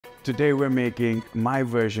Today we're making my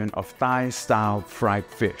version of Thai-style fried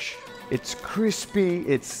fish. It's crispy,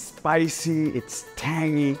 it's spicy, it's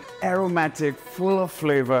tangy, aromatic, full of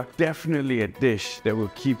flavor. Definitely a dish that will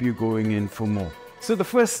keep you going in for more. So the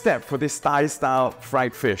first step for this Thai-style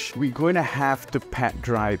fried fish, we're going to have to pat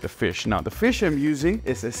dry the fish. Now the fish I'm using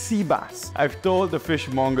is a sea bass. I've told the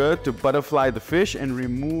fishmonger to butterfly the fish and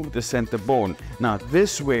remove the center bone. Now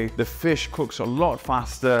this way the fish cooks a lot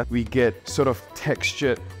faster. We get sort of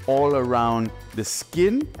textured all around the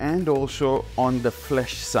skin and also on the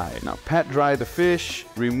flesh side. Now pat dry the fish,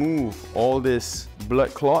 remove all this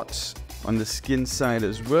blood clots on the skin side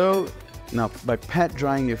as well. Now, by pat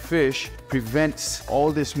drying your fish, prevents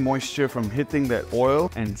all this moisture from hitting that oil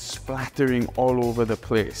and splattering all over the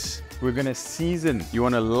place. We're gonna season. You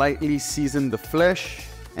wanna lightly season the flesh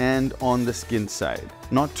and on the skin side.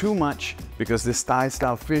 Not too much, because this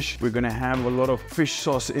Thai-style fish, we're gonna have a lot of fish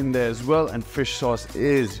sauce in there as well, and fish sauce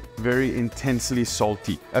is very intensely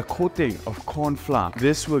salty. A coating of corn flour.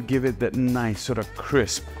 This will give it that nice sort of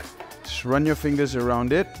crisp. Just run your fingers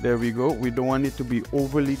around it. There we go. We don't want it to be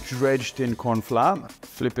overly dredged in corn flour.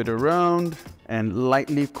 Flip it around and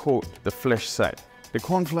lightly coat the flesh side. The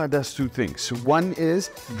corn flour does two things. One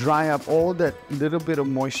is dry up all that little bit of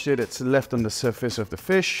moisture that's left on the surface of the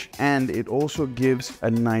fish, and it also gives a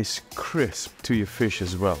nice crisp to your fish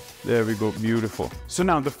as well. There we go, beautiful. So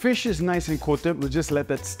now the fish is nice and coated. We'll just let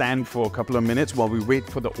that stand for a couple of minutes while we wait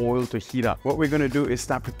for the oil to heat up. What we're gonna do is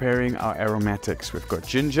start preparing our aromatics. We've got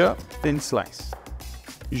ginger, thin slice,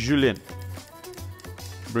 julienne,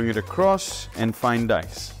 bring it across and fine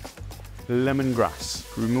dice. Lemongrass,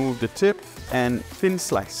 remove the tip and thin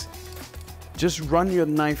slice. Just run your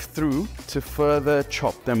knife through to further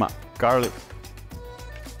chop them up. Garlic.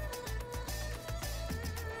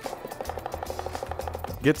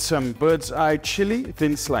 Get some bird's eye chili,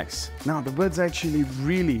 thin slice. Now the bird's eye chili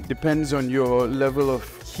really depends on your level of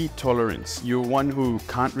heat tolerance. You're one who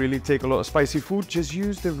can't really take a lot of spicy food, just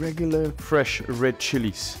use the regular fresh red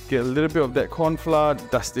chilies. Get a little bit of that corn flour,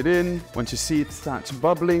 dust it in. Once you see it starts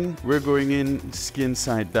bubbling, we're going in skin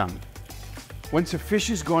side down. Once your fish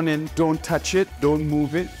is gone in, don't touch it, don't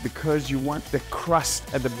move it, because you want the crust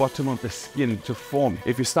at the bottom of the skin to form.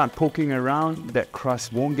 If you start poking around, that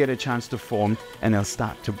crust won't get a chance to form and it'll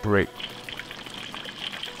start to break.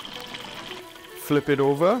 Flip it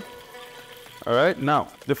over. All right, now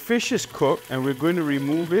the fish is cooked and we're going to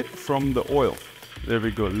remove it from the oil. There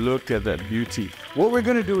we go, look at that beauty. What we're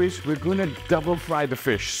gonna do is we're gonna double fry the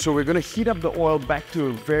fish. So we're gonna heat up the oil back to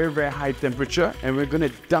a very, very high temperature, and we're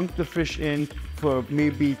gonna dump the fish in for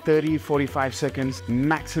maybe 30-45 seconds,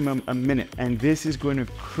 maximum a minute. And this is going to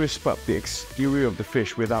crisp up the exterior of the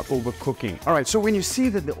fish without overcooking. All right, so when you see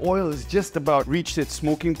that the oil is just about reached its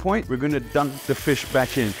smoking point, we're gonna dunk the fish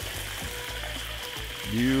back in.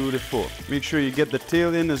 Beautiful. Make sure you get the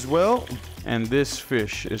tail in as well, and this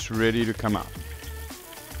fish is ready to come out.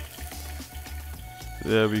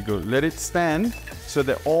 There we go. Let it stand so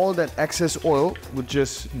that all that excess oil would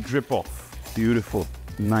just drip off. Beautiful,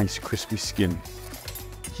 nice crispy skin.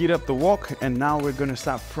 Heat up the wok, and now we're going to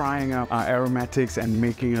start frying up our aromatics and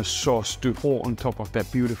making a sauce to pour on top of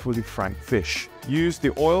that beautifully fried fish. Use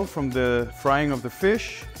the oil from the frying of the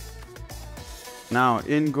fish. Now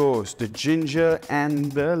in goes the ginger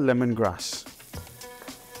and the lemongrass.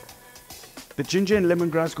 The ginger and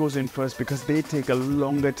lemongrass goes in first because they take a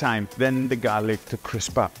longer time than the garlic to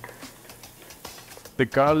crisp up. The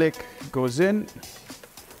garlic goes in.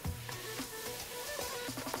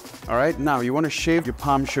 All right, now you want to shave your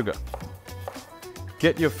palm sugar.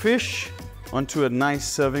 Get your fish onto a nice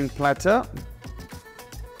serving platter.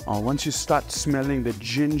 Once you start smelling the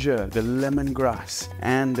ginger, the lemongrass,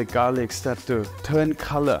 and the garlic start to turn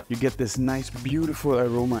color, you get this nice, beautiful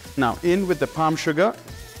aroma. Now in with the palm sugar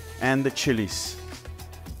and the chilies.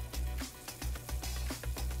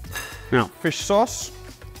 Now, fish sauce.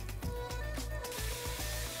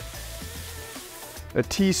 A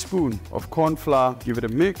teaspoon of corn flour, give it a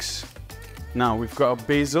mix. Now we've got our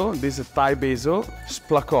basil. This is a Thai basil. Just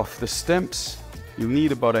pluck off the stems. You'll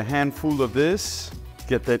need about a handful of this.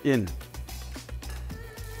 Get that in.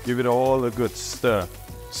 Give it all a good stir.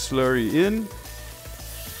 Slurry in.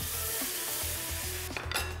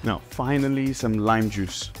 Now, finally, some lime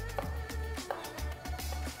juice.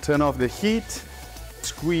 Turn off the heat,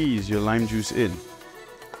 squeeze your lime juice in.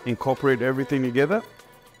 Incorporate everything together.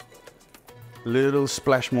 Little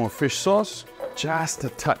splash more fish sauce, just a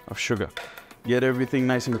touch of sugar. Get everything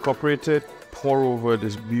nice and incorporated, pour over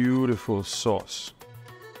this beautiful sauce.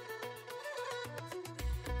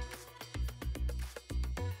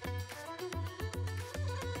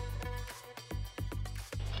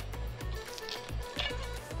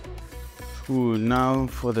 Ooh, now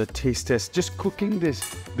for the taste test. Just cooking this,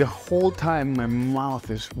 the whole time my mouth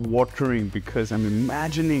is watering because I'm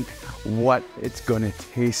imagining what it's gonna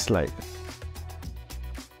taste like.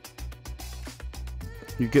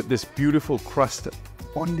 You get this beautiful crust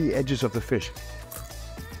on the edges of the fish.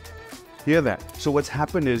 Hear that? So what's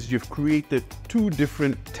happened is you've created two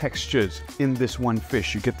different textures in this one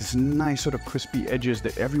fish. You get this nice sort of crispy edges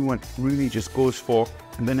that everyone really just goes for.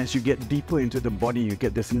 And then as you get deeper into the body, you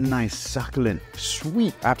get this nice succulent,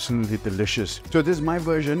 sweet, absolutely delicious. So this is my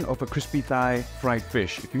version of a crispy Thai fried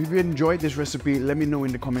fish. If you've enjoyed this recipe, let me know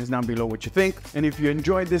in the comments down below what you think. And if you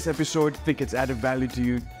enjoyed this episode, think it's added value to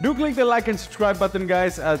you, do click the like and subscribe button,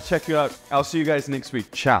 guys. I'll check you out. I'll see you guys next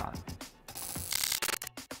week. Ciao.